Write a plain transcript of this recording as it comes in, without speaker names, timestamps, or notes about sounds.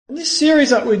In this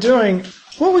series that we're doing,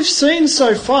 what we've seen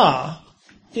so far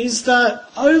is that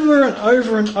over and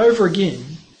over and over again,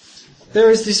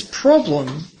 there is this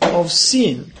problem of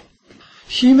sin.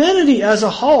 Humanity as a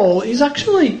whole is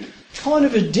actually kind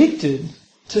of addicted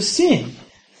to sin.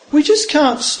 We just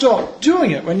can't stop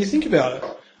doing it when you think about it.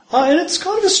 And it's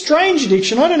kind of a strange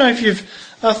addiction. I don't know if you've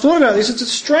thought about this. It's a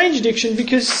strange addiction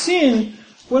because sin,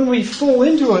 when we fall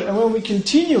into it and when we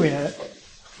continue in it,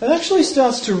 it actually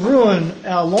starts to ruin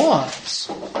our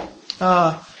lives.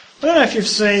 I don't know if you've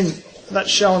seen that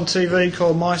show on TV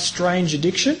called My Strange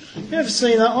Addiction. You ever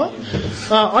seen that one?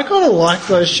 I kind of like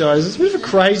those shows. It's a bit of a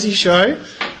crazy show.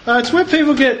 It's where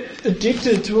people get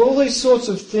addicted to all these sorts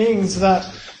of things that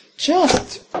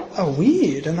just are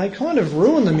weird, and they kind of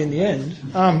ruin them in the end.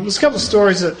 There's a couple of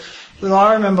stories that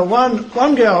I remember.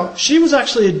 One girl, she was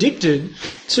actually addicted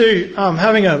to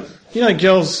having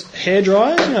girls' hair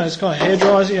dryers, those kind of hair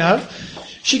dryers you have.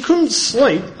 She couldn't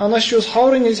sleep unless she was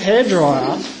holding his hair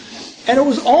dryer, and it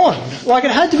was on. Like,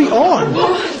 it had to be on.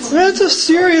 That's a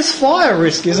serious fire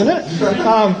risk, isn't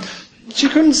it? She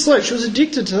couldn't sleep. She was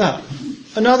addicted to that.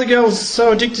 Another girl was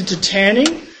so addicted to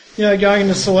tanning, going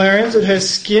into solariums, that her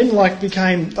skin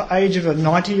became the age of a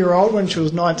 90-year-old when she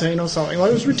was 19 or something. It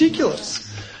was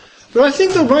ridiculous. But I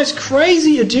think the most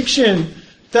crazy addiction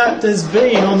that there's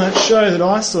been on that show that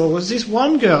I saw was this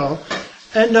one girl,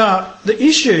 and the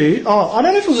issue, I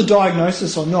don't know if it was a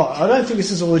diagnosis or not. I don't think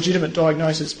this is a legitimate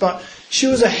diagnosis, but she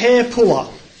was a hair puller.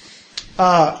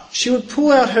 She would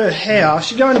pull out her hair.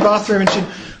 She'd go in the bathroom and she'd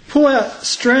pull out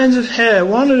strands of hair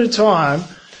one at a time.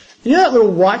 You know that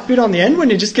little white bit on the end when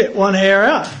you just get one hair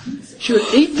out? She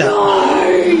would eat that.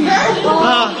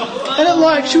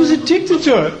 And she was addicted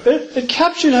to it. It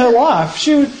captured her life.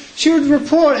 She would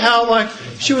report how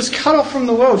she was cut off from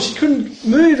the world. She couldn't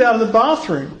move out of the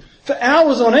bathroom for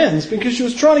hours on ends because she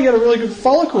was trying to get a really good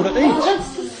follicle to eat.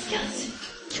 That's disgusting.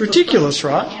 It's ridiculous,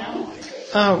 right?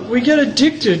 We get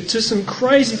addicted to some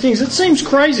crazy things. It seems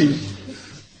crazy.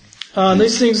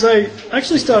 These things, they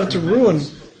actually started to ruin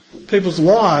people's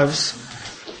lives.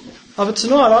 But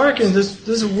tonight, I reckon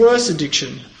there's a worse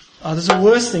addiction. There's a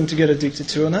worse thing to get addicted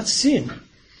to, and that's sin.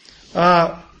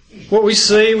 What we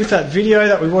see with that video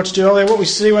that we watched earlier, what we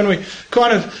see when we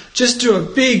kind of just do a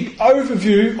big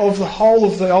overview of the whole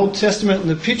of the Old Testament and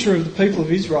the picture of the people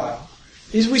of Israel,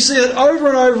 is we see that over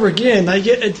and over again they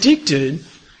get addicted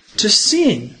to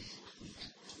sin.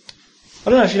 I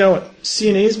don't know if you know what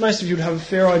sin is. Most of you would have a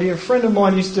fair idea. A friend of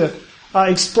mine used to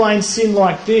explain sin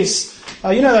like this.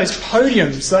 Those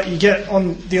podiums that you get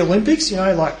on the Olympics,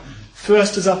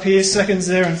 first is up here, second's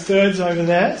there, and third's over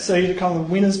there. So you call the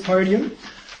winner's podium.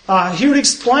 He would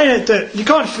explain it that you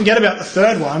can't forget about the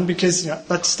third one because that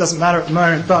just doesn't matter at the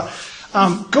moment. But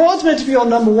God's meant to be on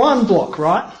number one block,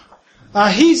 right?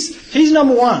 He's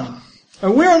number one.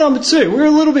 And we're on number two. We're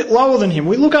a little bit lower than him.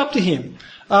 We look up to him.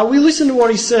 We listen to what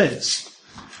he says.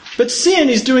 But sin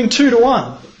is doing 2 to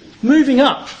 1, moving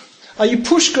up. You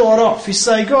push God off. You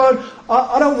say, God,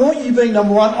 I don't want you being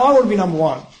number one. I want to be number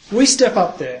one. We step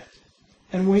up there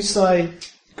and we say,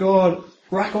 God,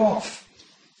 rack off.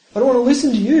 I don't want to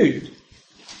listen to you.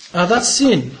 That's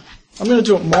sin. I'm going to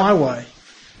do it my way,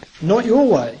 not your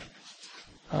way.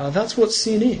 That's what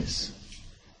sin is.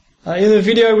 In the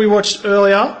video we watched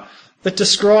earlier that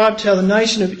described how the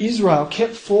nation of Israel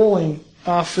kept falling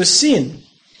for sin.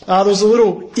 There was a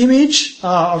little image.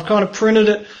 I've kind of printed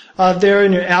it there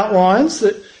in your outlines.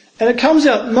 And it comes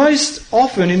out most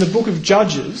often in the book of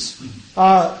Judges,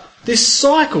 this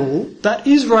cycle that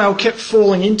Israel kept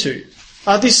falling into.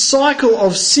 This cycle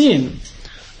of sin.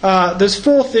 There's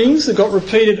 4 things that got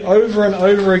repeated over and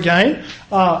over again.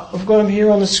 I've got them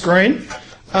here on the screen.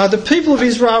 The people of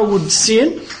Israel would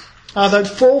sin. They'd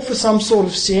fall for some sort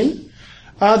of sin.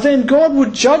 Then God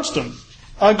would judge them.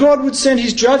 God would send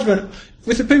his judgment.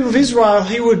 With the people of Israel,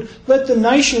 he would let the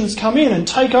nations come in and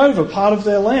take over part of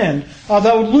their land.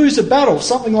 They would lose a battle,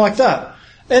 something like that.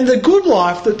 And the good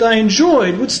life that they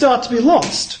enjoyed would start to be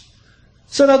lost.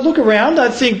 So they'd look around,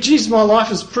 they'd think, geez, my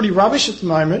life is pretty rubbish at the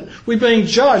moment. We're being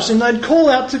judged. And they'd call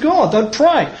out to God. They'd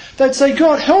pray. They'd say,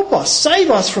 God, help us.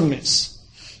 Save us from this.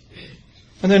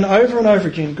 And then over and over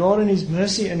again, God in his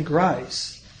mercy and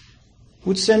grace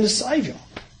would send a saviour.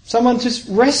 Someone to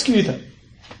rescue them.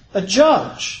 A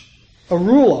judge. A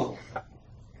ruler.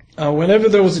 Whenever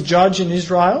there was a judge in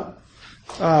Israel,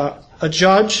 a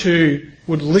judge who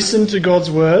would listen to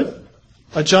God's word,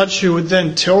 a judge who would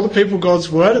then tell the people God's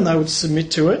word and they would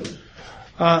submit to it,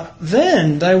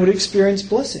 then they would experience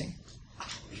blessing.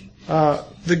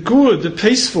 The good, the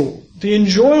peaceful, the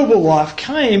enjoyable life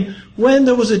came when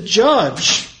there was a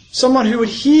judge, someone who would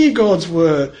hear God's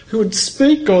word, who would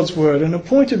speak God's word, an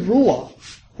appointed ruler.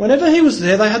 Whenever he was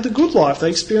there, they had the good life. They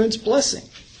experienced blessing.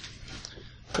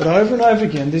 But over and over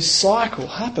again, this cycle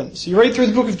happens. You read through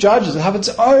the book of Judges, it happens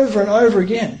over and over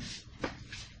again.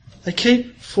 They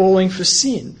keep falling for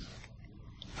sin.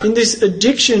 In this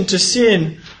addiction to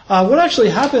sin, what actually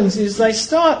happens is they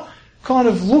start kind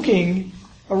of looking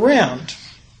around.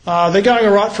 They're going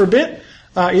all right for a bit.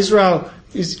 Israel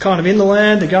is kind of in the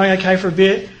land. They're going okay for a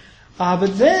bit.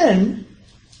 But then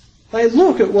they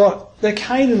look at what their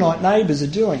Canaanite neighbours are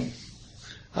doing.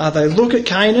 They look at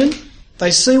Canaan.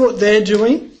 They see what they're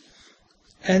doing.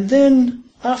 And then,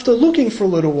 after looking for a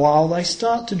little while, they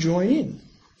start to join in.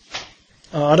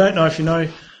 I don't know if you know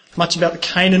much about the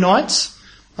Canaanites.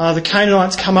 The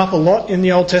Canaanites come up a lot in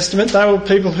the Old Testament. They were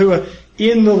people who were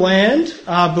in the land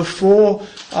before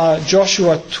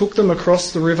Joshua took them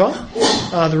across the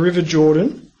River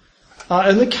Jordan.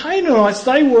 And the Canaanites,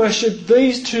 they worshipped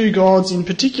these two gods in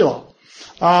particular.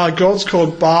 Gods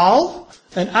called Baal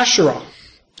and Asherah.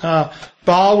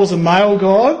 Baal was a male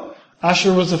god.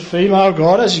 Asherah was a female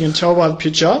god, as you can tell by the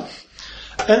picture.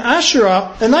 And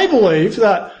Asherah, and they believed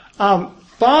that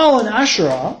Baal and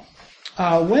Asherah,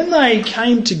 when they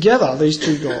came together, these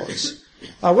two gods,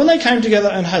 when they came together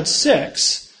and had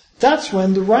sex, that's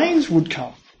when the rains would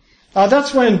come.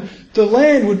 That's when the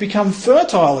land would become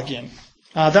fertile again.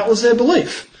 That was their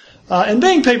belief. And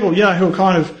being people, who were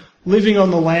kind of living on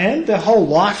the land, their whole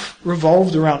life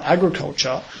revolved around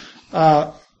agriculture,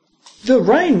 the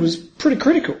rain was pretty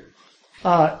critical.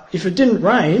 If it didn't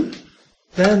rain,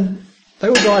 then they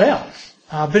would die out.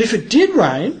 But if it did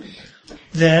rain,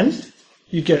 then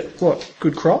you get,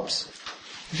 good crops.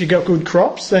 If you got good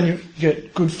crops, then you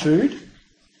get good food.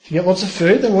 If you get lots of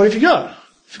food, then what have you got?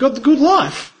 You've got the good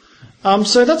life.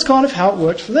 So that's kind of how it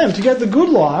worked for them. To get the good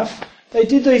life, they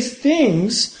did these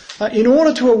things in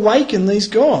order to awaken these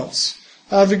gods,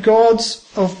 the gods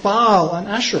of Baal and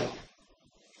Asherah.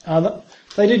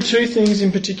 They did two things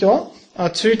in particular,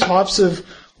 two types of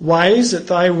ways that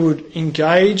they would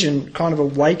engage and kind of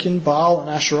awaken Baal and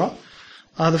Asherah.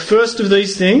 The first of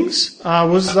these things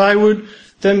was they would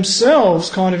themselves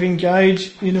kind of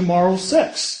engage in immoral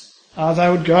sex. They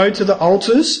would go to the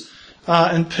altars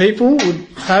and people would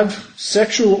have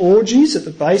sexual orgies at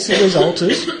the base of these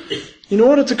altars in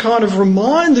order to kind of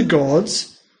remind the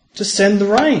gods to send the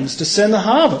rains, to send the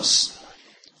harvest.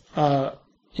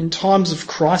 In times of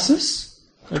crisis,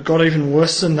 it got even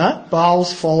worse than that.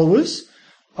 Baal's followers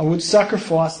would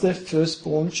sacrifice their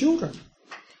firstborn children.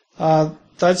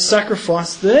 They'd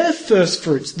sacrifice their first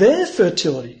fruits, their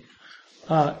fertility,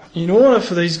 in order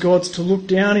for these gods to look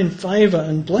down in favour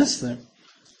and bless them,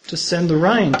 to send the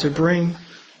rain, to bring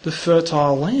the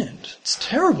fertile land. It's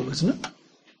terrible, isn't it?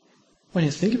 When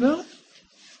you think about it.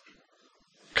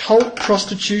 Cult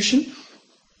prostitution,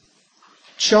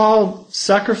 child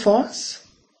sacrifice.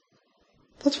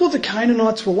 That's what the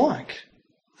Canaanites were like.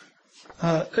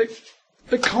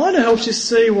 It kind of helps you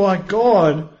see why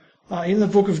God, in the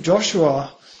book of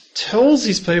Joshua, tells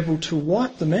his people to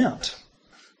wipe them out,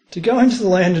 to go into the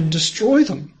land and destroy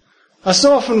them.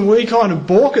 So often we kind of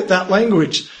balk at that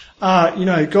language.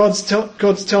 God's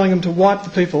telling them to wipe the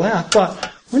people out. But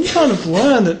when you kind of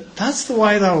learn that that's the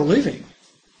way they were living,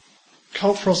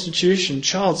 cult prostitution,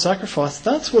 child sacrifice,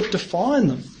 that's what defined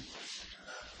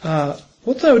them.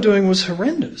 What they were doing was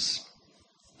horrendous.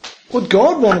 What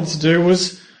God wanted to do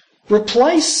was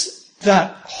replace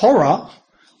that horror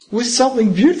with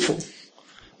something beautiful.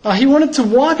 He wanted to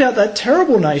wipe out that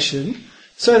terrible nation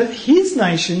so that his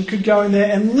nation could go in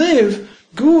there and live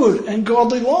good and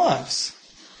godly lives.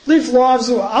 Live lives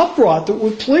that were upright, that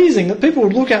were pleasing, that people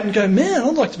would look at and go, man,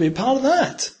 I'd like to be a part of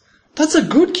that. That's a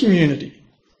good community.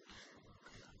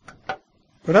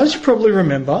 But as you probably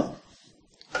remember,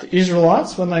 the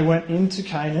Israelites, when they went into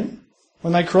Canaan,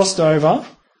 when they crossed over,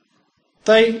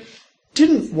 they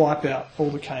didn't wipe out all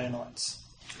the Canaanites.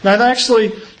 No, they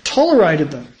actually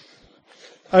tolerated them.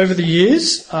 Over the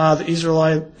years, the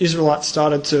Israelites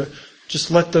started to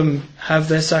just let them have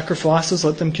their sacrifices,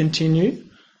 let them continue.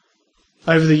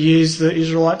 Over the years, the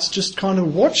Israelites just kind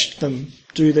of watched them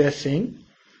do their thing.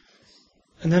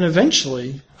 And then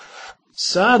eventually,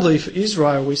 sadly for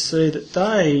Israel, we see that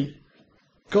they,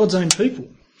 God's own people,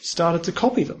 started to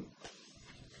copy them.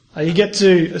 You get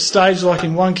to a stage like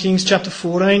in 1 Kings chapter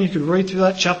 14, you could read through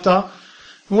that chapter,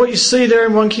 and what you see there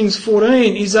in 1 Kings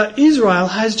 14 is that Israel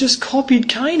has just copied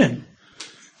Canaan.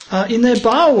 In their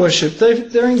Baal worship,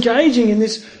 they're engaging in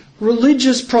this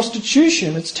religious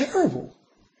prostitution. It's terrible.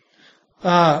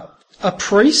 A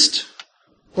priest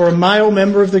or a male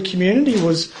member of the community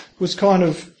was kind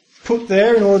of put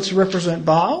there in order to represent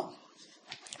Baal.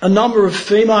 A number of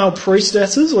female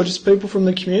priestesses, or just people from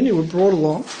the community, were brought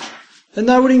along And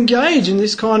they would engage in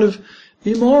this kind of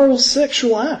immoral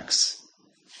sexual acts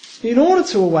in order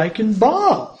to awaken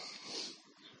Baal.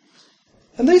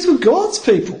 And these were God's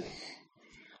people.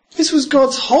 This was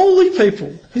God's holy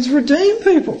people, His redeemed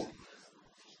people.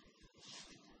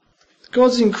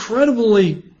 God's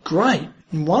incredibly great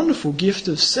and wonderful gift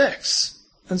of sex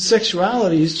and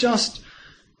sexuality is just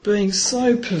being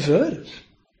so perverted.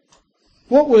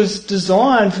 What was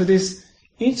designed for this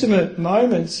intimate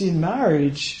moments in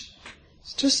marriage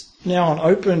is just now on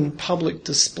open public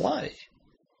display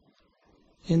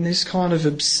in this kind of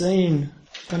obscene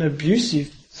and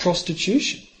abusive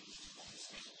prostitution.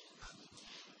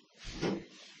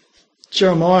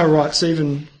 Jeremiah writes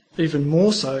even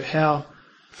more so how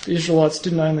the Israelites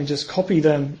didn't only just copy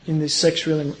them in this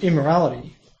sexual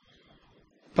immorality,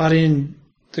 but in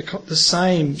the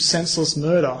same senseless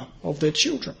murder of their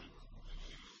children.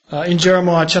 In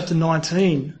Jeremiah chapter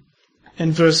 19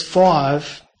 and verse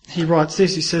 5, he writes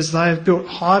this, he says, "They have built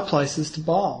high places to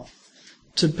Baal,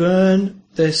 to burn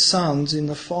their sons in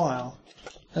the fire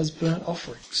as burnt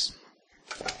offerings."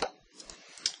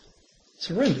 It's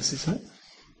horrendous, isn't it?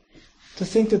 To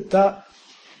think that that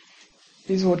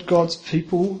is what God's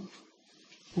people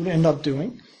would end up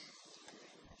doing.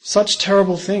 Such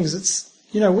terrible things. It's,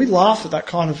 we laugh at that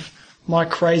kind of my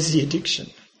crazy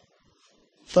addiction.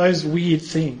 Those weird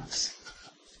things.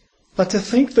 But to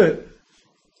think that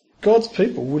God's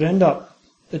people would end up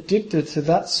addicted to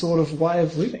that sort of way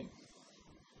of living.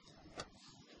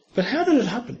 But how did it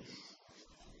happen?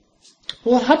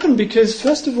 Well, it happened because,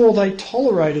 first of all, they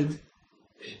tolerated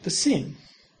the sin.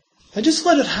 They just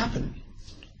let it happen.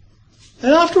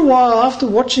 And after a while, after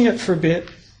watching it for a bit,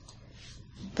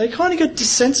 they kind of get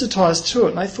desensitized to it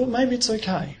and they thought maybe it's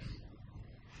okay.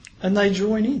 And they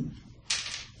join in.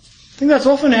 I think that's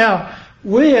often how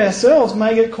we ourselves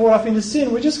may get caught up in the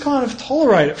sin. We just kind of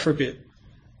tolerate it for a bit.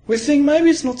 We think maybe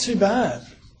it's not too bad.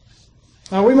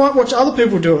 We might watch other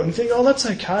people do it and think, oh, that's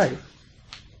okay.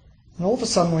 And all of a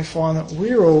sudden we find that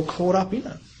we're all caught up in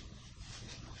it.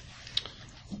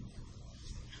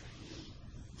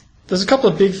 There's a couple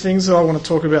of big things that I want to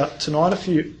talk about tonight, a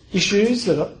few issues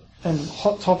and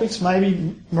hot topics,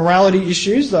 maybe morality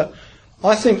issues that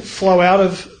I think flow out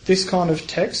of this kind of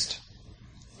text.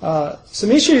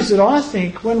 Some issues that I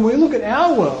think, when we look at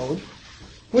our world,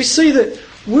 we see that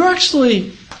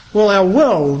our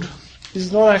world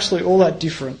is not actually all that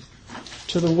different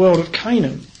to the world of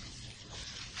Canaan.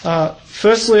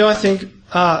 Firstly, I think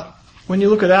when you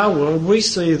look at our world, we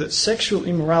see that sexual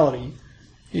immorality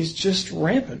is just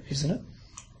rampant, isn't it?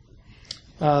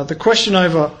 The question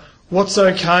over what's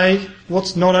okay,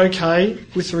 what's not okay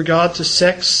with regard to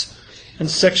sex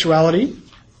and sexuality,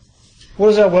 what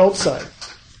does our world say?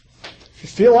 If you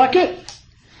feel like it,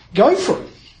 go for it.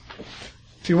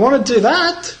 If you want to do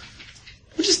that,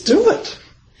 well, just do it.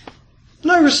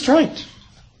 No restraint.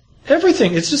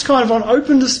 Everything, it's just kind of on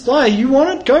open display. You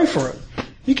want it, go for it.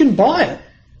 You can buy it.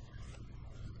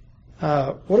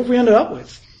 What have we ended up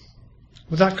with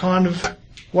that kind of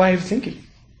way of thinking?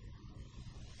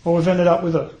 Well, we've ended up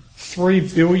with a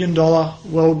 $3 billion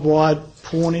worldwide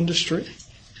porn industry.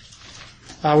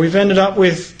 We've ended up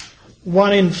with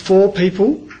 1 in 4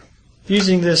 people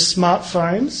using their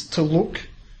smartphones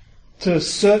to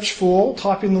search for,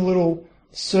 type in the little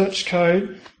search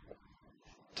code,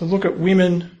 to look at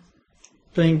women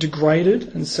being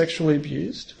degraded and sexually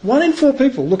abused. 1 in 4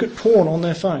 people look at porn on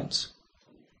their phones.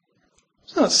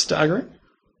 Isn't that staggering?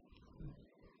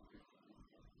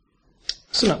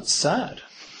 Isn't that sad?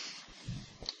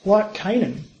 Like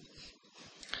Canaan,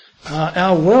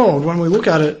 our world, when we look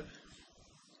at it,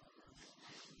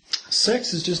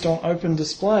 sex is just on open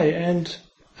display, and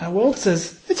our world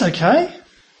says, it's okay,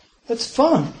 it's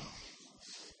fun.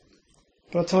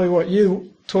 But I'll tell you what,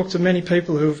 you talk to many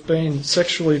people who have been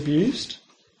sexually abused,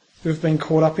 who have been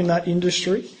caught up in that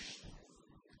industry,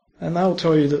 and they'll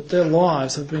tell you that their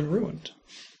lives have been ruined.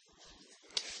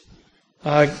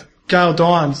 Gail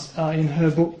Dines, in her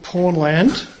book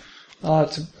Pornland,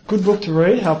 it's a good book to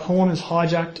read, How Porn Has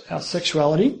Hijacked Our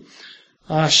Sexuality.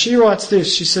 She writes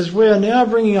this, she says, "We are now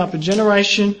bringing up a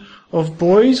generation of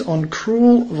boys on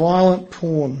cruel, violent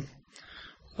porn."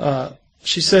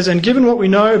 She says, "And given what we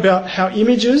know about how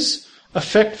images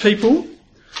affect people,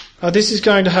 this is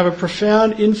going to have a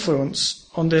profound influence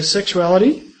on their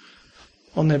sexuality,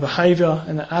 on their behaviour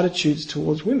and their attitudes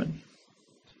towards women."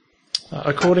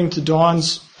 According to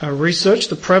Dine's research,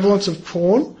 the prevalence of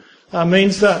porn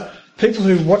means that people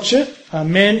who watch it,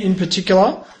 men in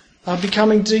particular, are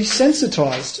becoming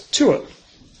desensitised to it.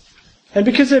 And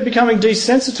because they're becoming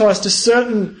desensitised to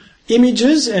certain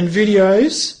images and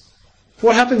videos,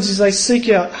 what happens is they seek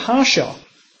out harsher,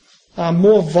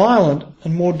 more violent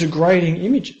and more degrading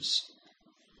images.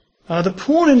 The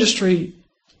porn industry,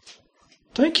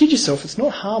 don't kid yourself, it's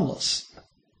not harmless.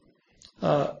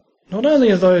 Not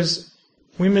only are those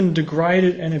women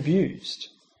degraded and abused,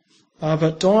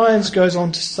 but Dines goes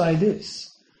on to say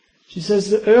this. She says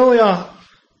that earlier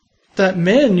that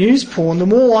men use porn, the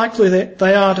more likely that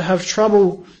they are to have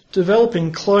trouble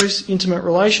developing close, intimate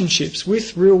relationships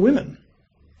with real women.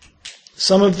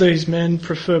 Some of these men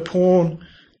prefer porn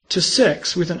to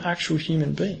sex with an actual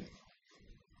human being.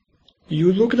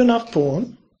 You look at enough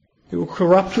porn, it will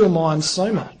corrupt your mind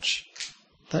so much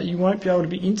that you won't be able to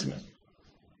be intimate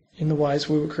in the ways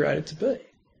we were created to be.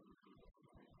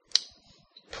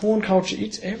 Porn culture,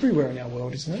 it's everywhere in our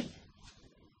world, isn't it?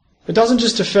 It doesn't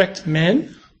just affect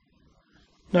men.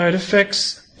 No,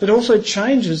 it also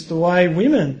changes the way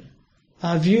women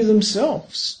view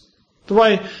themselves. The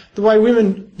way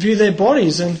women view their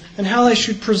bodies and how they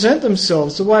should present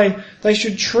themselves, the way they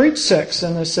should treat sex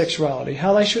and their sexuality,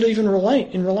 how they should even relate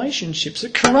in relationships.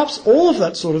 It corrupts all of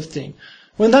that sort of thing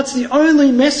when that's the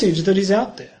only message that is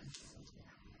out there.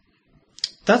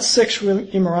 That's sexual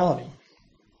immorality.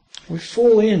 We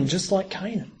fall in just like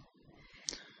Canaan.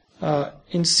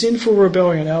 In sinful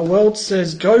rebellion, our world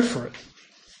says, go for it.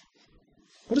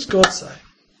 What does God say?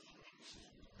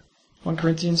 1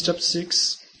 Corinthians chapter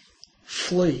 6,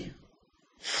 flee.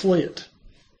 Flee it.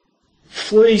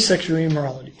 Flee sexual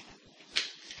immorality.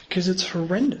 Because it's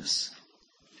horrendous.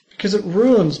 Because it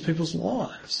ruins people's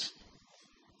lives.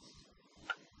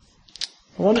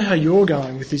 I wonder how you're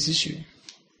going with this issue.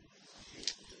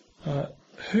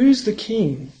 Who's the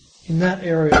king in that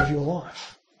area of your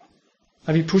life?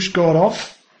 Have you pushed God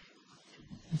off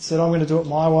and said, I'm going to do it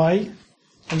my way?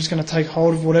 I'm just going to take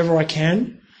hold of whatever I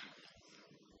can?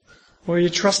 Or are you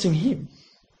trusting Him?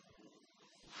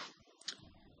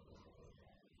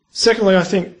 Secondly, I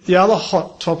think the other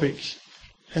hot topic,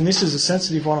 and this is a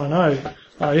sensitive one I know,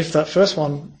 if that first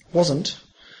one wasn't,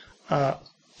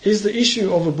 is the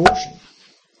issue of abortion.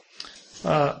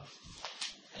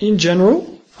 In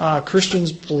general,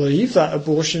 Christians believe that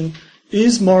abortion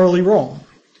is morally wrong.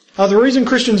 The reason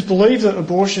Christians believe that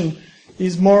abortion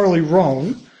is morally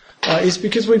wrong is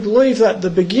because we believe that the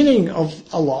beginning of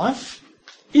a life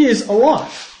is a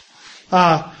life.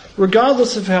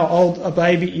 Regardless of how old a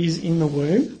baby is in the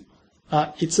womb,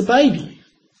 it's a baby.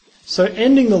 So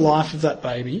ending the life of that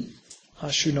baby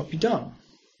should not be done.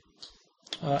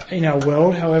 In our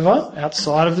world, however,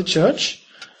 outside of the church,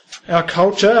 our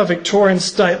culture, our Victorian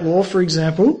state law, for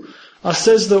example,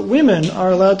 says that women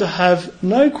are allowed to have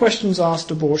no questions asked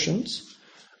abortions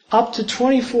up to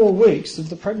 24 weeks of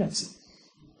the pregnancy.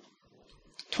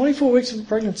 24 weeks of the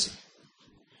pregnancy.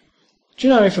 Do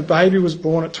you know if a baby was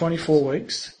born at 24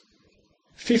 weeks,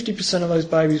 50% of those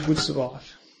babies would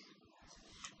survive?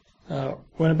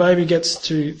 When a baby gets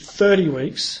to 30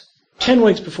 weeks, 10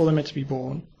 weeks before they're meant to be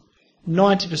born,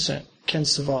 90% can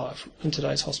survive in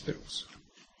today's hospitals.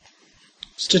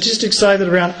 Statistics say that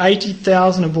around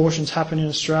 80,000 abortions happen in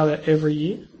Australia every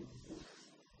year.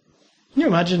 Can you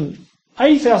imagine?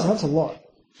 80,000, that's a lot.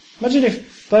 Imagine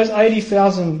if those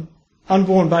 80,000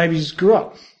 unborn babies grew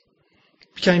up,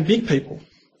 became big people.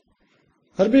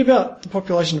 That'd be about the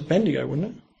population of Bendigo,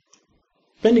 wouldn't it?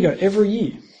 Bendigo every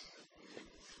year.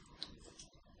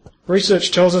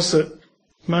 Research tells us that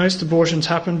most abortions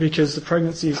happen because the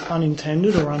pregnancy is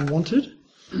unintended or unwanted.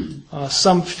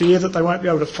 Some fear that they won't be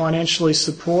able to financially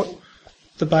support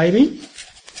the baby.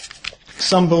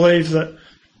 Some believe that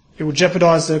it will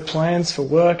jeopardise their plans for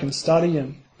work and study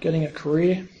and getting a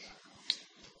career.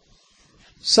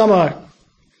 Some are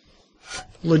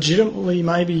legitimately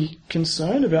maybe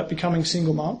concerned about becoming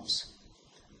single mums.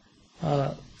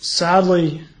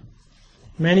 Sadly,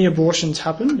 many abortions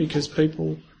happen because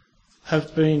people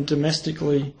have been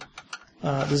domestically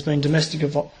there's been domestic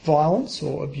violence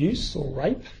or abuse or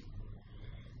rape.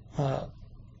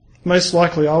 Most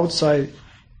likely, I would say,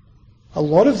 a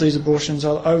lot of these abortions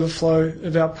are the overflow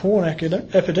of our porn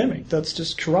epidemic that's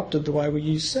just corrupted the way we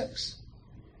use sex.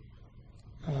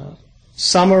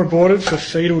 Some are aborted for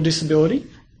fetal disability,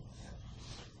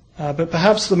 but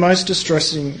perhaps the most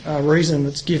distressing reason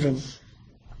that's given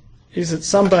is that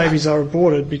some babies are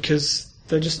aborted because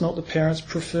they're just not the parent's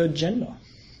preferred gender.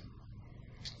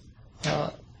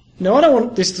 Now, I don't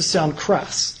want this to sound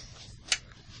crass,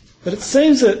 but it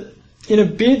seems that in a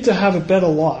bid to have a better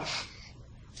life,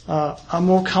 a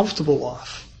more comfortable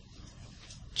life,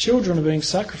 children are being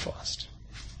sacrificed.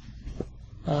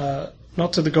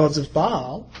 Not to the gods of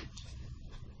Baal,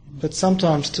 but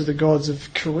sometimes to the gods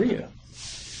of career,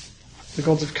 the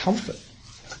gods of comfort,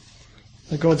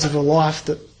 the gods of a life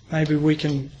that maybe we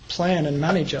can plan and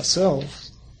manage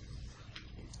ourselves.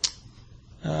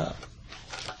 I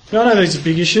know these are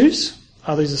big issues.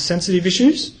 These are sensitive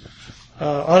issues.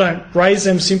 I don't raise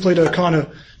them simply to kind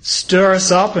of stir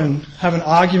us up and have an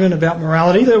argument about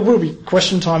morality. There will be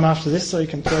question time after this, so you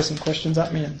can throw some questions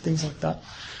at me and things like that.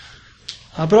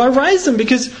 But I raise them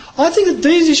because I think that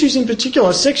these issues in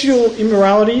particular, sexual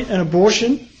immorality and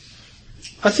abortion,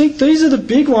 I think these are the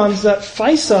big ones that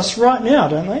face us right now,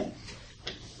 don't they?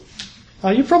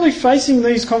 You're probably facing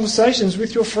these conversations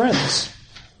with your friends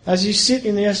as you sit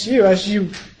in the SU, as you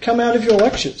come out of your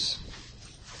lectures.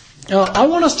 I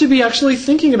want us to be actually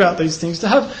thinking about these things, to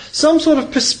have some sort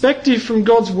of perspective from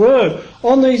God's Word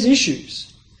on these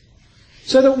issues,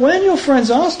 so that when your friends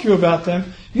ask you about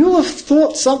them, you'll have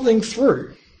thought something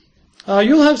through.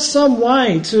 You'll have some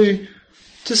way to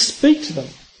speak to them.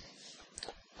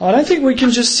 I don't think we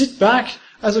can just sit back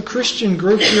as a Christian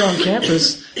group here on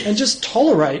campus and just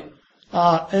tolerate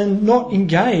and not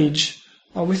engage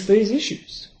with these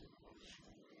issues.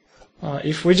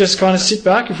 If we just kind of sit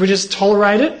back, if we just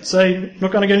tolerate it, say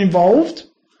not going to get involved,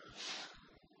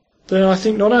 then I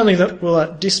think not only that will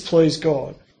that displease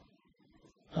God,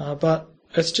 but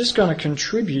it's just going to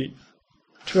contribute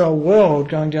to our world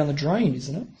going down the drain,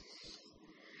 isn't it?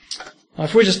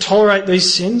 If we just tolerate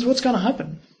these sins, what's going to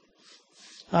happen?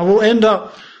 We'll end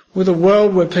up with a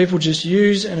world where people just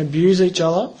use and abuse each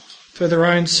other for their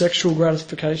own sexual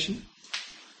gratification.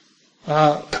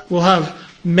 We'll have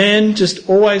men just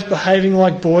always behaving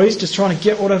like boys, just trying to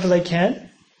get whatever they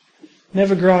can,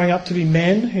 never growing up to be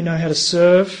men who know how to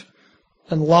serve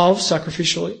and love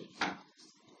sacrificially.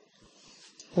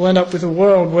 We'll end up with a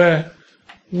world where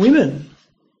women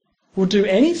will do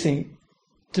anything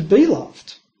to be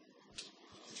loved.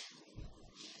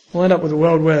 We'll end up with a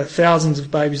world where thousands of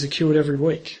babies are killed every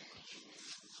week,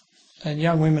 and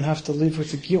young women have to live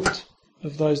with the guilt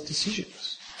of those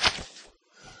decisions.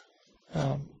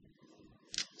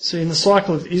 See, in the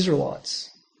cycle of the Israelites,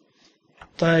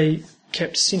 they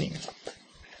kept sinning.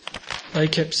 They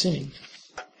kept sinning.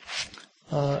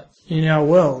 In our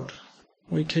world,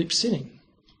 we keep sinning.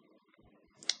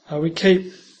 We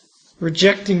keep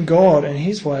rejecting God and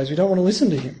His ways. We don't want to listen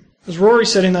to Him. As Rory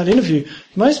said in that interview,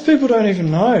 most people don't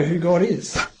even know who God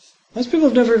is. Most people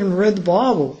have never even read the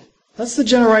Bible. That's the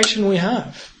generation we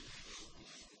have.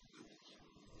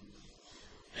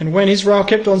 And when Israel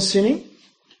kept on sinning,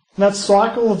 in that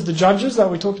cycle of the judges that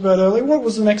we talked about earlier, what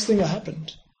was the next thing that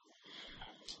happened?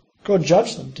 God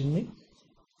judged them, didn't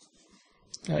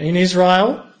He? In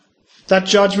Israel, that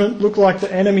judgment looked like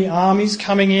the enemy armies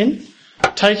coming in,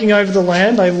 taking over the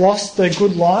land. They lost their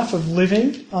good life of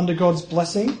living under God's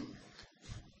blessing.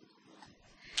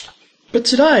 But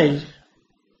today,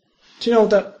 do you know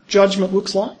what that judgment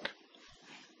looks like?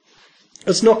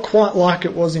 It's not quite like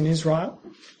it was in Israel.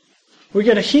 We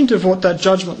get a hint of what that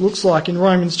judgment looks like in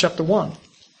Romans chapter 1.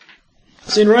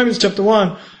 So in Romans chapter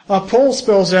 1, Paul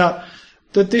spells out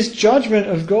that this judgment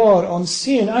of God on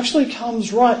sin actually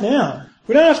comes right now.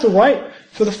 We don't have to wait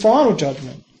for the final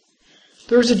judgment.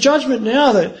 There is a judgment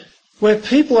now where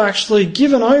people are actually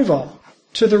given over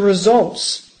to the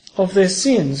results of their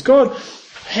sins. God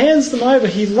hands them over.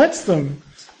 He lets them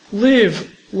live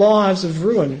lives of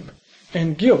ruin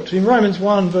and guilt. In Romans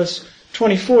 1 verse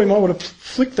 24, you might want to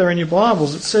flick there in your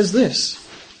Bibles, it says this.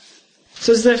 It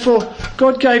says, therefore,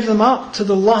 God gave them up to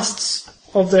the lusts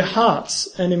of their hearts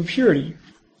and impurity,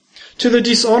 to the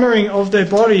dishonouring of their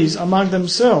bodies among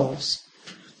themselves,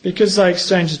 because they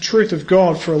exchanged the truth of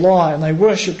God for a lie, and they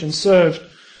worshipped and served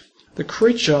the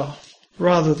creature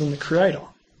rather than the Creator.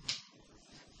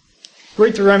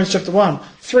 Read through Romans chapter 1.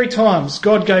 3 times,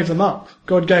 God gave them up.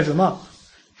 God gave them up.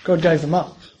 God gave them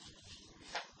up.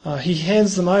 He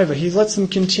hands them over. He lets them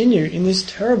continue in this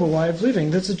terrible way of living.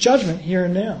 There's a judgment here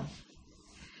and now.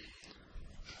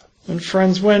 And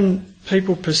friends, when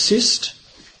people persist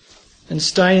and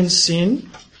stay in sin,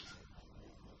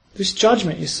 this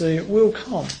judgment, you see, it will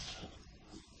come.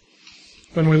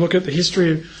 When we look at the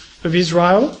history of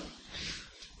Israel,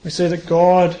 we see that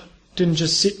God didn't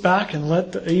just sit back and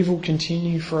let the evil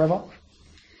continue forever.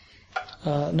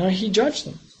 No, He judged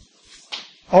them.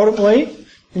 Ultimately,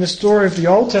 in the story of the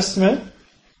Old Testament,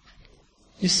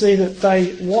 you see that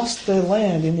they lost their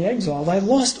land in the exile. They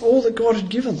lost all that God had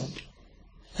given them.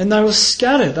 And they were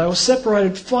scattered. They were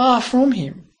separated far from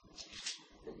Him.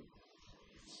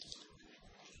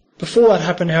 Before that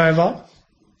happened, however,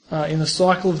 in the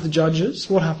cycle of the judges,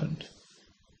 what happened?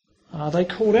 They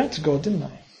called out to God, didn't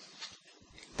they?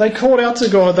 They called out to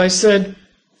God. They said,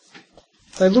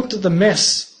 they looked at the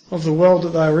mess of the world that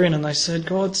they were in and they said,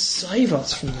 God, save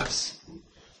us from this.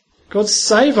 God,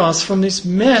 save us from this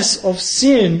mess of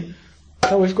sin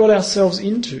that we've got ourselves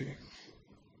into.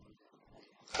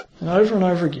 And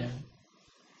over again,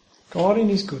 God in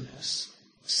his goodness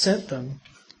sent them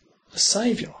a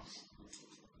Saviour.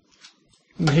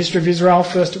 In the history of Israel,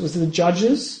 first it was the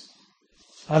judges.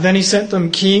 Then he sent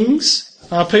them kings,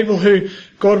 people who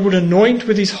God would anoint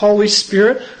with his Holy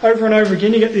Spirit. Over and over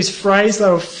again you get this phrase, they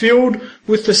were filled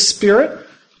with the Spirit.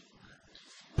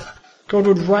 God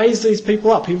would raise these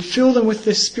people up. He would fill them with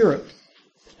this Spirit.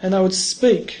 And they would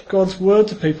speak God's word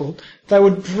to people. They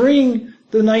would bring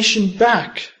the nation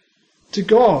back to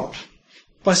God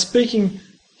by speaking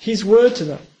his word to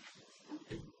them.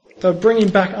 They would bring him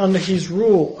back under his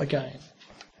rule again.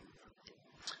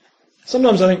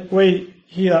 Sometimes I think we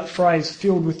hear that phrase,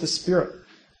 filled with the Spirit,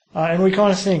 and we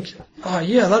kind of think, oh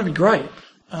yeah, that'd be great.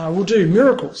 We'll do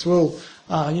miracles. We'll,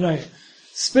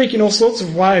 speak in all sorts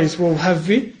of ways. We'll have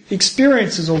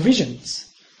experiences or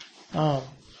visions.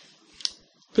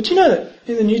 But you know that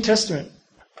in the New Testament,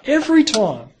 every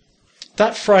time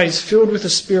that phrase, filled with the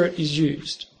Spirit, is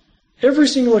used, every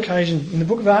single occasion, in the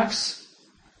book of Acts,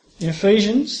 in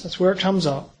Ephesians, that's where it comes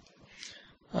up,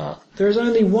 there is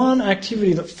only one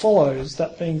activity that follows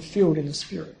that being filled in the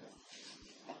Spirit.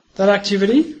 That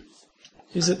activity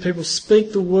is that people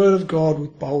speak the word of God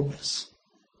with boldness.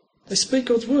 They speak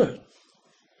God's word.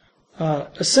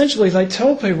 Essentially, they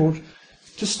tell people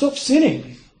to stop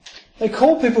sinning. They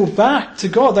call people back to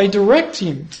God. They direct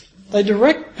him. They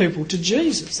direct people to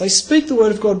Jesus. They speak the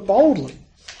word of God boldly,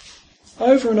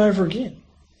 over and over again.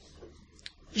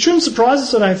 It shouldn't surprise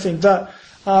us, I don't think, that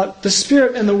the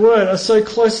Spirit and the Word are so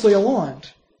closely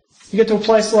aligned. You get to a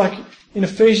place like in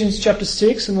Ephesians chapter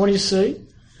 6, and what do you see?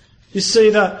 You see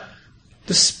that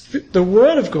the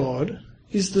Word of God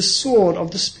is the sword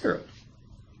of the Spirit.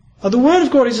 The Word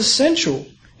of God is essential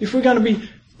if we're going to be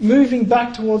moving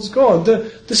back towards God.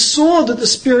 The sword that the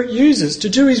Spirit uses to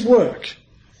do his work,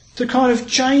 to kind of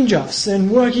change us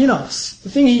and work in us, the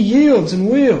thing he yields and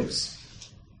wields,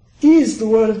 is the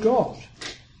Word of God.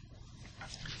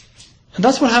 And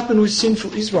that's what happened with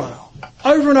sinful Israel.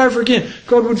 Over and over again,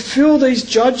 God would fill these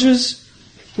judges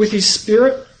with his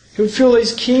Spirit. He would fill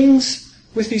these kings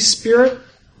with his Spirit.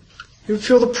 He would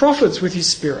fill the prophets with his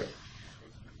Spirit.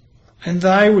 And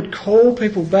they would call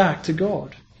people back to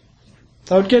God.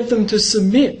 They would get them to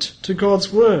submit to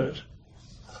God's word.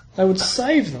 They would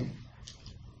save them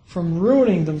from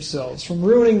ruining themselves, from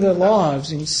ruining their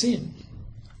lives in sin.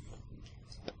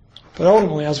 But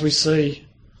ultimately, as we see,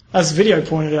 as the video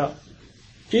pointed out,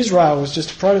 Israel was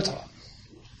just a prototype.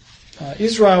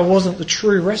 Israel wasn't the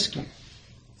true rescue.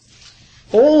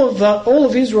 All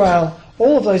of Israel,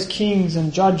 all of those kings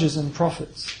and judges and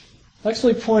prophets,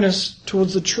 actually point us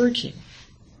towards the true king,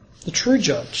 the true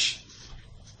judge,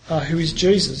 who is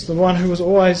Jesus, the one who was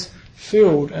always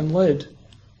filled and led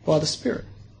by the Spirit.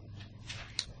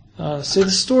 See, the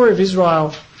story of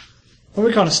Israel, when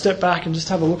we kind of step back and just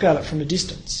have a look at it from a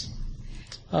distance,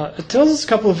 it tells us a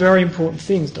couple of very important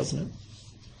things, doesn't it?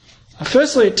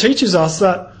 Firstly, it teaches us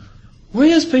that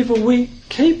we as people, we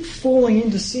keep falling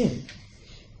into sin.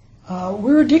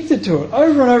 We're addicted to it.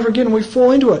 Over and over again, we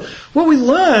fall into it. What we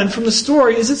learn from the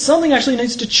story is that something actually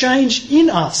needs to change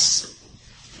in us.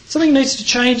 Something needs to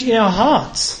change in our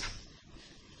hearts.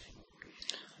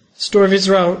 The story of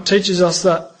Israel teaches us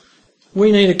that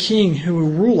we need a king who will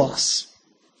rule us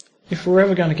if we're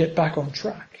ever going to get back on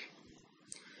track.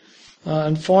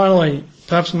 And finally,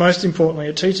 perhaps most importantly,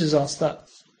 it teaches us that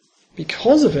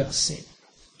because of our sin,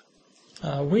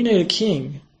 we need a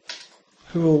king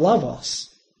who will love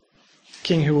us, a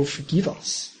king who will forgive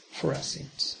us for our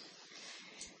sins.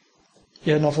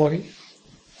 Yeah, not Floggy?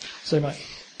 So, mate,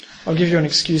 I'll give you an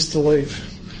excuse to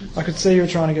leave. I could see you were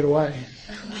trying to get away.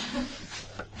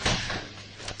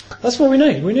 That's what we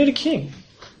need. We need a king.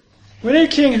 We need a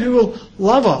king who will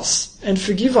love us and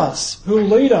forgive us, who will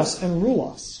lead us and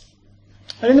rule us.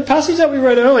 And in the passage that we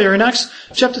read earlier, in Acts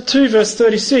chapter 2, verse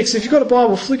 36, if you've got a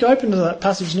Bible, flick open to that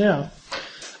passage now.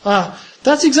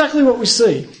 That's exactly what we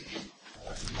see.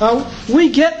 We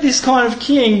get this kind of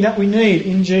king that we need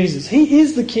in Jesus. He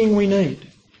is the king we need.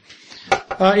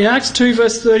 In Acts 2,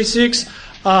 verse 36,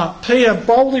 Peter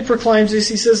boldly proclaims this.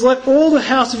 He says, "Let all the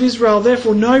house of Israel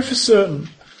therefore know for certain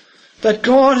that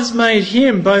God has made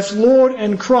him both Lord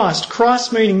and Christ,"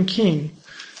 Christ meaning King,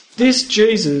 "this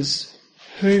Jesus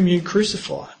whom you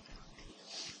crucified."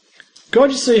 God,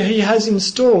 you see, he has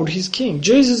installed his king.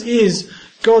 Jesus is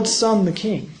God's Son, the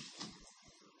King.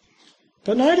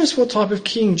 But notice what type of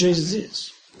king Jesus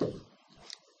is.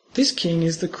 This king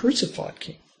is the crucified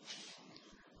king.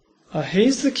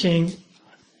 He's the king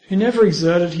who never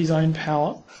exerted his own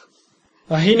power.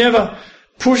 He never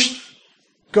pushed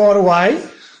God away.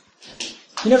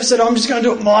 He never said, "I'm just going to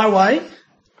do it my way."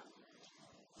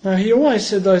 No, he always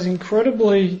said those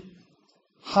incredibly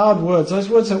hard words, those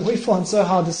words that we find so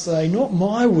hard to say, not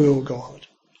my will, God,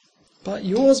 but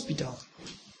yours be done.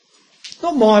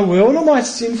 Not my will, not my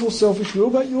sinful, selfish will,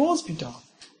 but yours be done.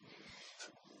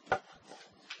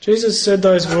 Jesus said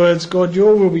those words, God,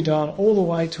 your will be done, all the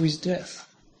way to his death.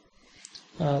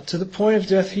 To the point of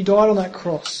death, he died on that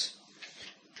cross.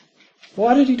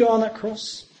 Why did he die on that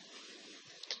cross?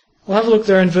 We'll have a look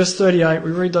there in verse 38.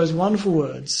 We read those wonderful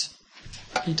words.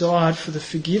 He died for the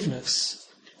forgiveness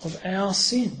of our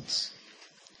sins.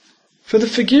 For the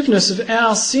forgiveness of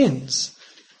our sins.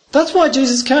 That's why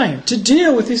Jesus came, to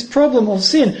deal with this problem of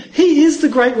sin. He is the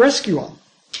great rescuer,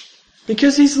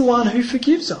 because he's the one who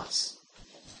forgives us.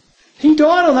 He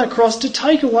died on that cross to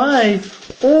take away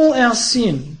all our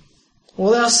sin,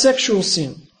 all our sexual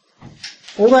sin,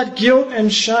 all that guilt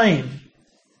and shame.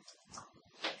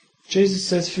 Jesus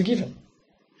says, forgiven.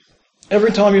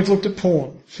 Every time you've looked at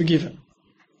porn, forgiven.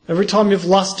 Every time you've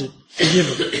lusted,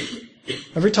 forgiven.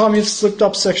 Every time you've slipped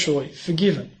up sexually,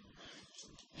 forgiven.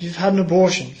 If you've had an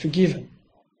abortion, forgiven.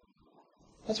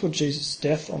 That's what Jesus'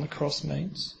 death on the cross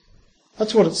means.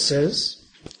 That's what it says.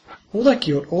 All that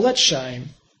guilt, all that shame,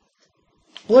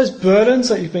 all those burdens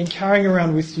that you've been carrying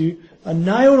around with you are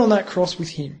nailed on that cross with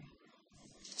him.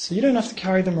 So you don't have to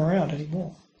carry them around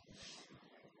anymore.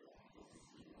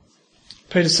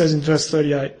 Peter says in verse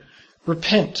 38,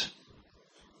 repent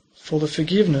for the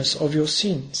forgiveness of your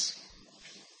sins.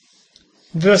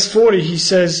 In verse 40 he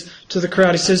says to the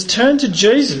crowd, he says, turn to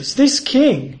Jesus, this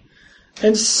King,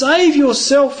 and save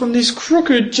yourself from this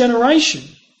crooked generation.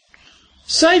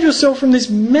 Save yourself from this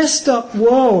messed up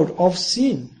world of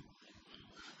sin.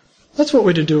 That's what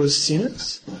we're to do as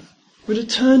sinners. We're to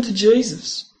turn to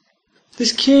Jesus,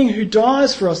 this King who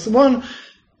dies for us, the one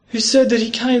who said that he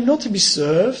came not to be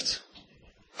served,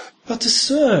 but to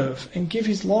serve and give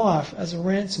his life as a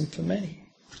ransom for many.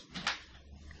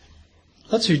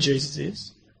 That's who Jesus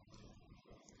is.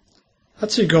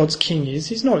 That's who God's King is.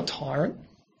 He's not a tyrant.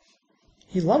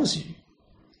 He loves you.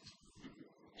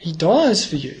 He dies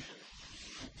for you.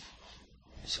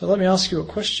 So let me ask you a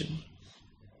question.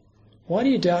 Why do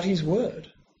you doubt his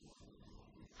word?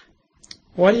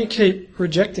 Why do you keep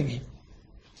rejecting him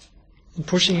and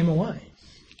pushing him away?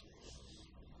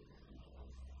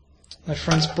 My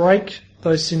friends, break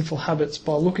those sinful habits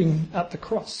by looking at the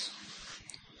cross.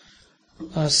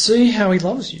 See how he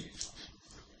loves you.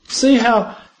 See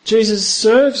how Jesus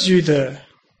serves you there.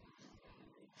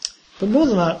 But more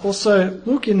than that, also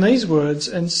look in these words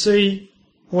and see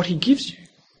what he gives you.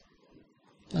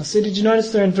 Now see, did you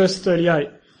notice there in verse 38?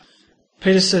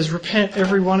 Peter says, repent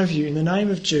every one of you in the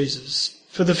name of Jesus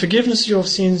for the forgiveness of your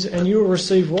sins, and you will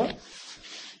receive what?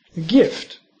 The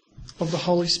gift of the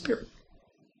Holy Spirit.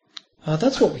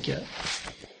 That's what we get.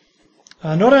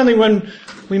 Not only when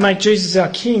we make Jesus our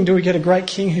King do we get a great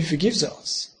King who forgives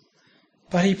us,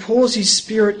 but he pours his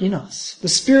Spirit in us. The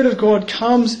Spirit of God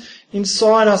comes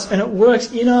inside us and it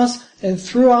works in us and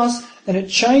through us, and it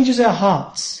changes our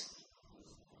hearts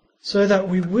so that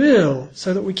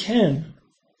we can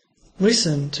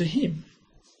listen to him.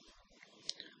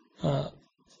 The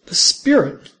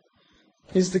Spirit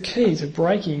is the key to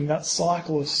breaking that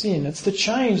cycle of sin. It's the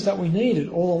change that we needed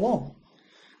all along.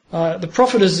 The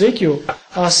prophet Ezekiel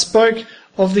spoke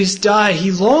of this day.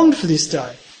 He longed for this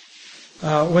day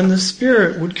when the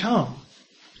Spirit would come.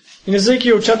 In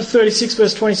Ezekiel chapter 36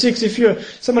 verse 26, if you're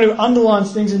somebody who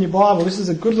underlines things in your Bible, this is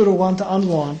a good little one to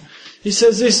underline. He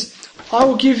says this, I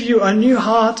will give you a new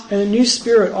heart and a new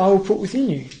spirit I will put within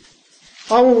you.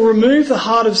 I will remove the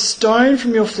heart of stone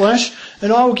from your flesh,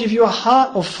 and I will give you a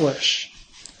heart of flesh.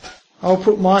 I will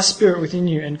put my Spirit within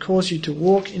you and cause you to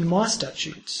walk in my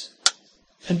statutes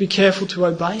and be careful to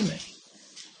obey me.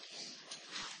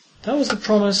 That was the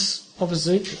promise of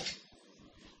Ezekiel.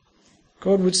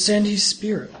 God would send his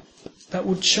Spirit that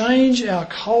would change our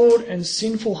cold and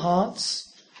sinful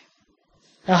hearts,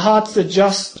 our hearts that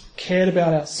just cared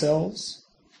about ourselves.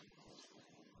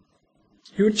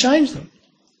 He would change them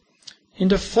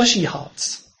into fleshy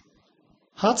hearts,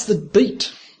 hearts that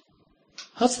beat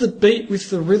with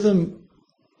the rhythm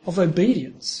of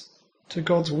obedience to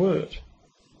God's word.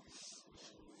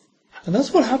 And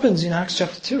that's what happens in Acts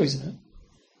chapter 2, isn't it?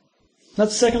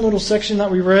 That second little section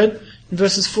that we read, in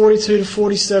verses 42 to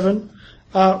 47,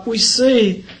 we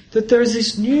see that there is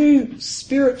this new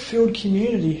Spirit-filled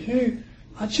community who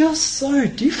are just so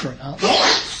different, aren't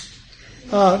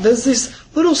they? There's this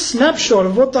little snapshot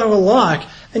of what they were like,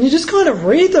 and you just kind of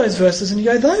read those verses and you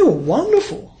go, they were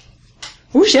wonderful.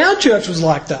 I wish our church was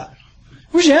like that.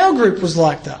 I wish our group was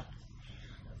like that.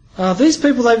 These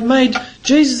people, they've made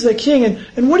Jesus their King,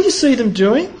 and what do you see them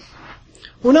doing?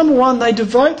 Well, number one, they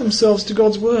devote themselves to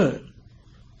God's Word.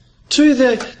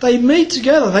 they meet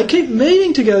together. They keep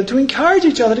meeting together to encourage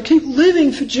each other to keep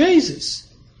living for Jesus.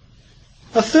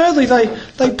 Thirdly,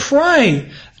 they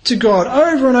pray to God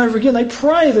over and over again. They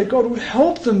pray that God would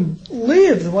help them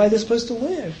live the way they're supposed to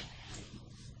live.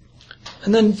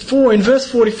 And then in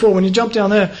verse 44, when you jump down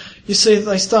there, you see that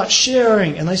they start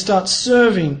sharing and they start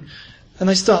serving and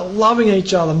they start loving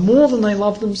each other more than they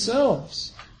love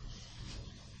themselves.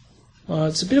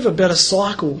 It's a bit of a better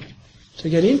cycle to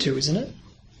get into, isn't it?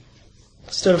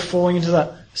 Instead of falling into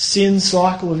that sin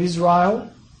cycle of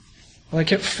Israel, they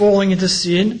kept falling into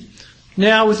sin.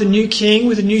 Now with a new king,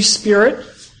 with a new spirit,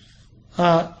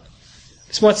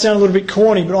 this might sound a little bit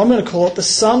corny, but I'm going to call it the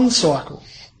Son cycle.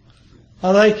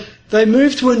 They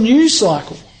move to a new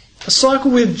cycle, a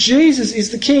cycle where Jesus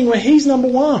is the king, where He's number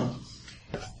one.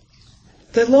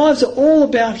 Their lives are all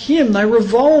about Him. They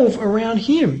revolve around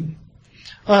Him.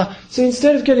 So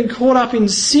instead of getting caught up in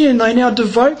sin, they now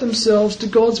devote themselves to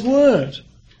God's Word.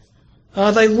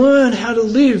 They learn how to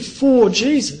live for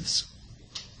Jesus.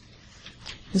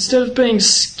 Instead of being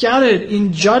scattered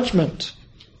in judgment,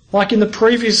 like in the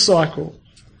previous cycle,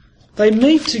 they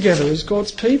meet together as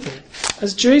God's people,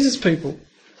 as Jesus' people.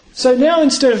 So now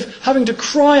instead of having to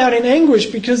cry out in anguish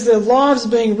because their lives are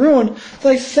being ruined,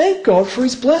 they thank God for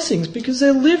His blessings because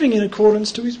they're living in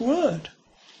accordance to His Word.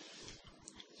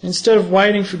 Instead of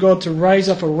waiting for God to raise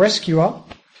up a rescuer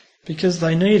because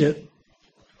they need it,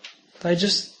 they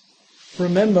just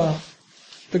remember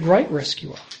the great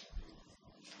rescuer.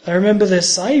 They remember their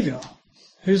Saviour,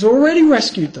 who's already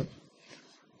rescued them.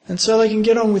 And so they can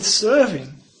get on with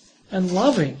serving and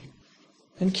loving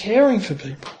and caring for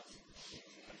people.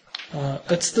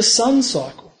 It's the Son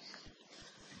cycle.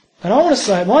 And I want to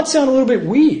say, it might sound a little bit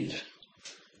weird,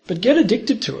 but get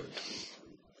addicted to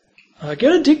it.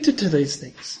 Get addicted to these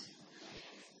things.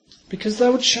 Because they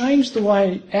will change the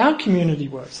way our community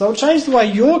works. They will change the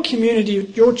way your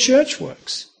community, your church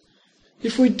works.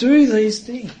 If we do these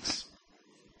things.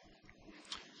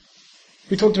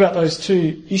 We talked about those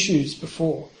two issues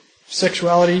before.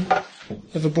 Sexuality,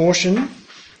 of abortion.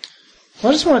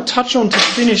 I just want to touch on to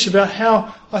finish about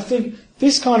how I think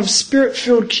this kind of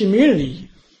spirit-filled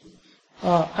community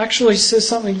actually says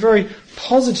something very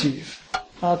positive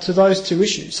to those two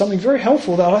issues. Something very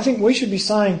helpful that I think we should be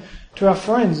saying to our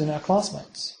friends and our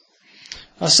classmates.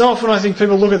 So often I think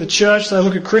people look at the church, they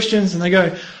look at Christians and they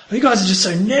go, oh, you guys are just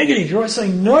so negative. You're always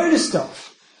saying no to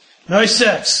stuff. No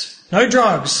sex, no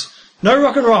drugs, no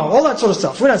rock and roll, all that sort of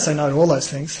stuff. We don't say no to all those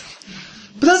things.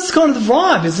 But that's kind of the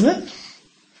vibe, isn't it?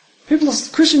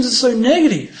 Christians are so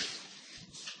negative.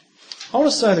 I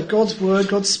want to say that God's Word,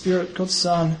 God's Spirit, God's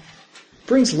Son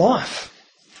brings life.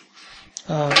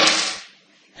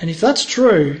 And if that's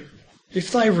true,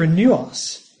 if they renew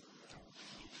us,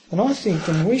 then I think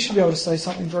then we should be able to say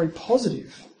something very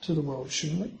positive to the world,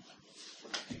 shouldn't we?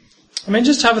 I mean,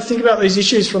 just have a think about these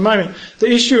issues for a moment.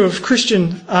 The issue of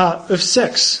of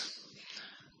sex.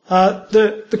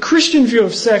 The Christian view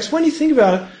of sex, when you think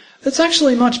about it, it's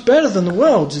actually much better than the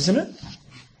world's, isn't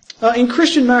it? In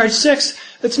Christian marriage, sex,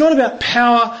 it's not about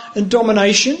power and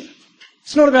domination.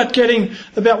 It's not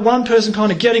about one person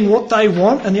kind of getting what they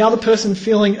want and the other person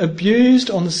feeling abused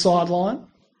on the sideline.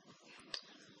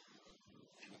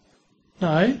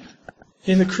 No.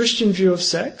 In the Christian view of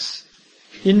sex,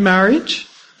 in marriage,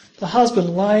 the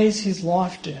husband lays his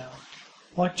life down,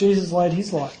 like Jesus laid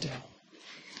His life down.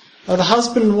 The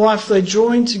husband and wife, they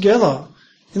join together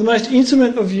in the most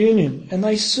intimate of union, and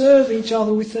they serve each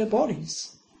other with their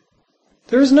bodies.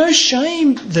 There is no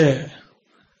shame there.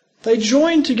 They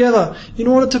join together in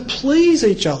order to please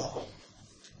each other,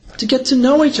 to get to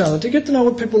know each other, to get to know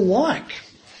what people like.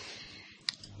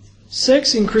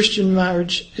 Sex in Christian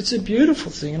marriage, it's a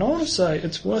beautiful thing, and I want to say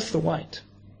it's worth the wait.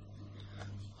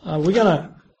 We're going to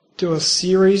do a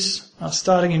series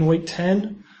starting in week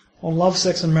 10 on love,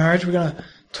 sex and marriage. We're going to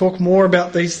talk more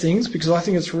about these things because I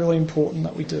think it's really important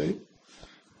that we do.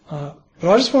 But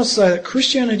I just want to say that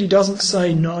Christianity doesn't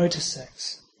say no to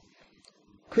sex.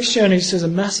 Christianity says a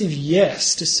massive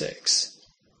yes to sex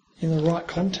in the right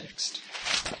context.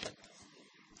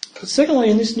 But secondly,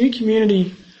 in this new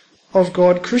community of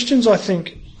God, Christians, I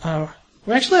think,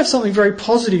 we actually have something very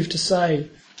positive to say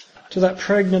to that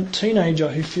pregnant teenager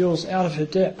who feels out of her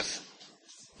depth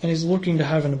and is looking to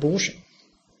have an abortion.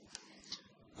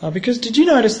 Because did you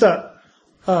notice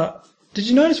what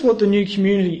the new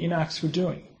community in Acts were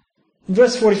doing? In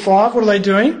verse 45, what are they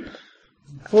doing?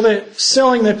 Well, they're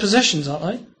selling their possessions, aren't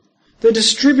they? They're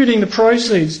distributing the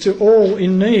proceeds to all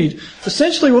in need.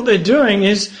 Essentially what they're doing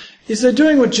is they're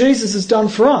doing what Jesus has done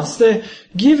for us. They're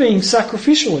giving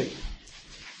sacrificially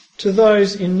to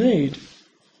those in need.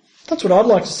 That's what I'd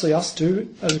like to see us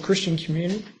do as a Christian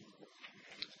community.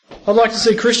 I'd like to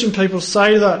see Christian people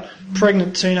say to that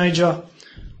pregnant teenager,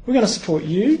 we're going to support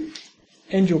you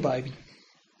and your baby.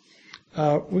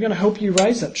 We're going to help you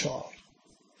raise that child.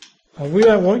 We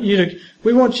want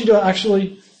you to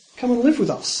actually come and live with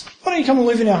us. Why don't you come and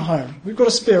live in our home? We've got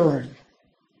a spare room.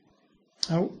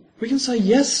 We can say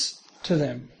yes to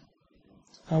them.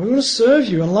 We want to serve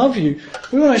you and love you.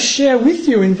 We want to share with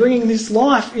you in bringing this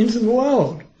life into the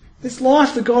world. This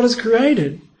life that God has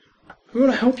created. We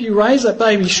want to help you raise that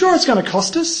baby. Sure, it's going to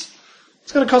cost us.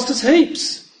 It's going to cost us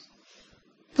heaps.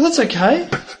 But that's okay.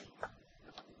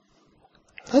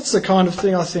 That's the kind of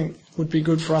thing I think would be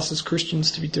good for us as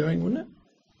Christians to be doing, wouldn't it?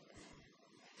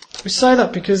 We say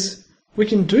that because we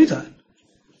can do that.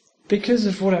 Because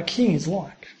of what our King is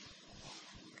like.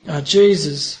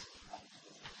 Jesus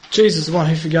is the one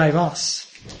who forgave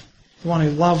us. The one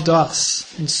who loved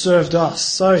us and served us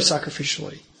so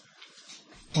sacrificially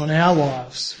when our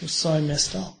lives were so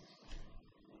messed up.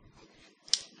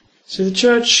 So the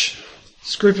church,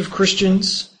 this group of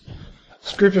Christians,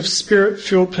 this group of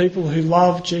Spirit-filled people who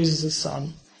love Jesus as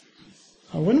Son,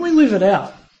 when we live it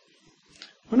out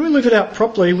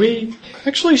properly, we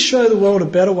actually show the world a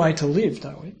better way to live,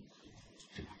 don't we?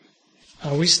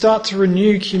 We start to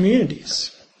renew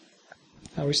communities.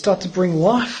 We start to bring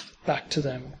life back to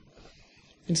them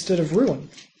instead of ruin.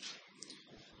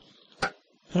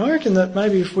 And I reckon that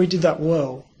maybe if we did that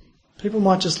well, people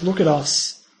might just look at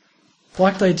us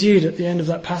like they did at the end of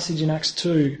that passage in Acts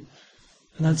 2,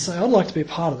 and they'd say, I'd like to be a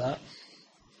part of that.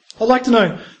 I'd like to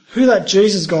know who that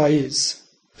Jesus guy is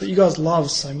that you guys love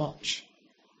so much.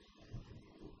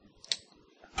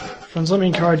 Friends, let me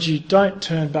encourage you, don't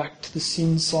turn back to the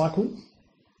sin cycle,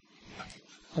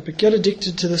 but get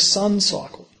addicted to the Son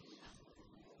cycle.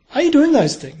 Are you doing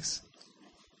those things?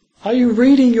 Are you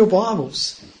reading your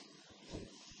Bibles?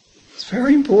 It's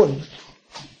very important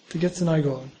to get to know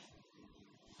God.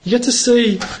 You get to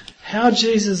see how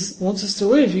Jesus wants us to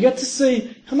live. You get to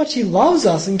see how much He loves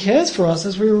us and cares for us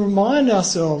as we remind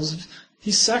ourselves of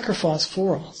His sacrifice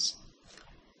for us.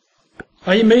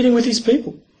 Are you meeting with His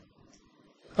people?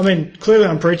 I mean, clearly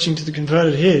I'm preaching to the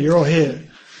converted here. You're all here.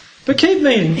 But keep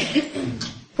meeting.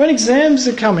 When exams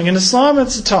are coming and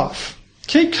assignments are tough,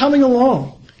 keep coming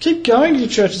along. Keep going to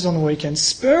churches on the weekends.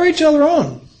 Spur each other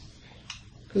on.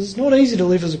 Because it's not easy to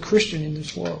live as a Christian in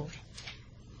this world.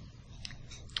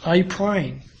 Are you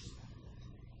praying?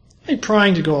 Are you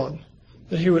praying to God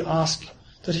that He would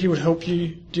help you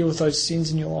deal with those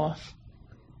sins in your life?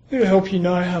 He would help you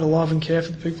know how to love and care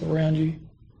for the people around you.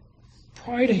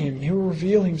 Pray to Him. He will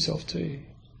reveal Himself to you.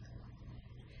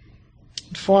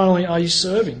 And finally, are you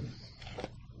serving?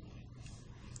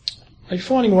 Are you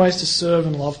finding ways to serve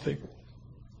and love people?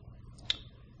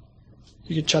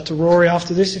 You can chat to Rory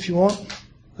after this if you want.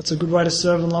 That's a good way to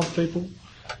serve and love people.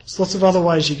 There's lots of other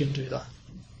ways you can do that.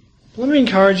 But let me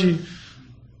encourage you,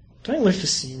 don't live for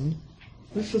sin.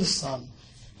 Live for the Son.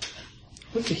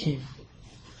 Live for Him.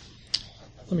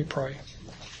 Let me pray.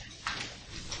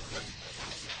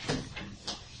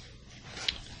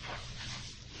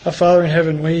 Our Father in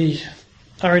heaven, we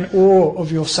are in awe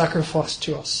of your sacrifice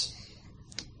to us.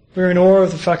 We're in awe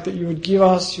of the fact that you would give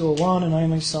us your one and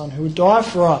only Son, who would die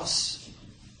for us,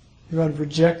 who had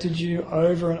rejected you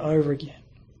over and over again.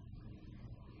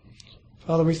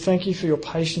 Father, we thank you for your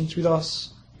patience with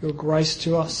us, your grace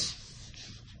to us.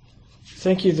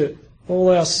 Thank you that all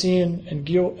our sin and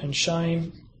guilt and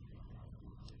shame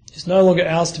is no longer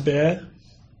ours to bear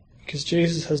because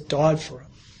Jesus has died for it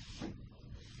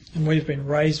and we've been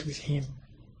raised with Him.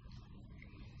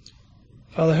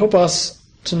 Father, help us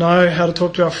to know how to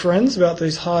talk to our friends about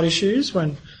these hard issues,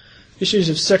 when issues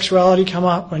of sexuality come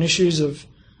up, when issues of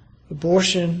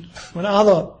abortion, when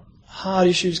other hard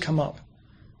issues come up.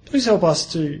 Please help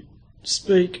us to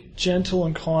speak gentle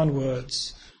and kind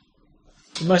words.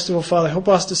 And most of all, Father, help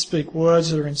us to speak words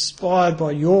that are inspired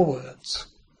by your words.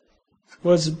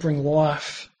 Words that bring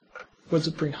life. Words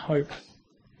that bring hope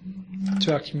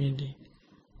to our community.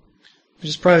 We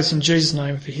just pray this in Jesus'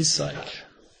 name for His sake.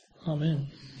 Amen.